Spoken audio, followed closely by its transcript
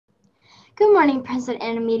Good morning, President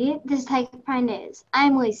and Immediate. This is Tiger Prime News.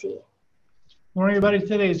 I'm Lucy. Morning, everybody.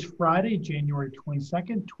 Today is Friday, January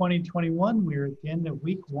 22nd, 2021. We're at the end of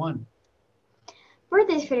week 1.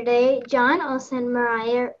 Birthdays for today: John Olson,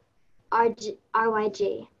 Mariah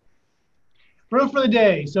RYG. Riddle for the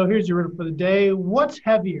day. So here's your riddle for the day. What's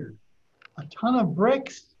heavier, a ton of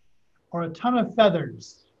bricks or a ton of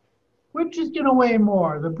feathers? Which is going to weigh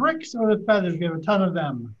more, the bricks or the feathers? We have a ton of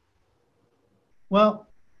them. Well,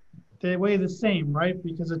 they weigh the same, right?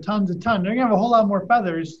 Because a ton's a ton. They're going to have a whole lot more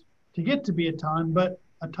feathers to get to be a ton, but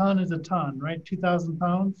a ton is a ton, right? 2,000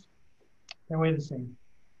 pounds, they weigh the same.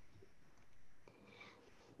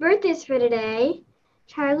 Birthdays for today: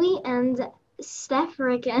 Charlie and Steph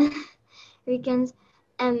Rickens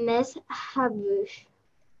and Miss Habush.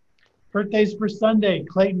 Birthdays for Sunday: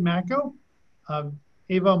 Clayton Macco,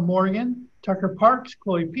 Ava Morgan, Tucker Parks,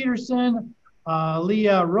 Chloe Peterson,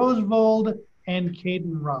 Leah Rosevold, and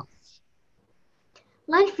Caden Ross.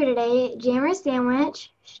 Lunch for today: jammer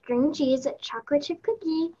sandwich, string cheese, chocolate chip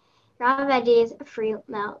cookie, raw veggies, fruit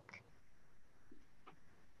milk.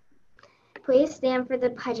 Please stand for the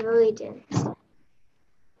Pledge of Allegiance.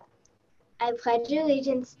 I pledge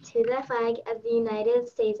allegiance to the flag of the United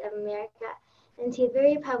States of America and to the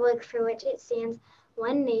republic for which it stands,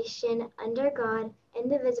 one nation, under God,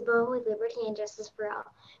 indivisible, with liberty and justice for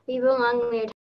all. We belong, we are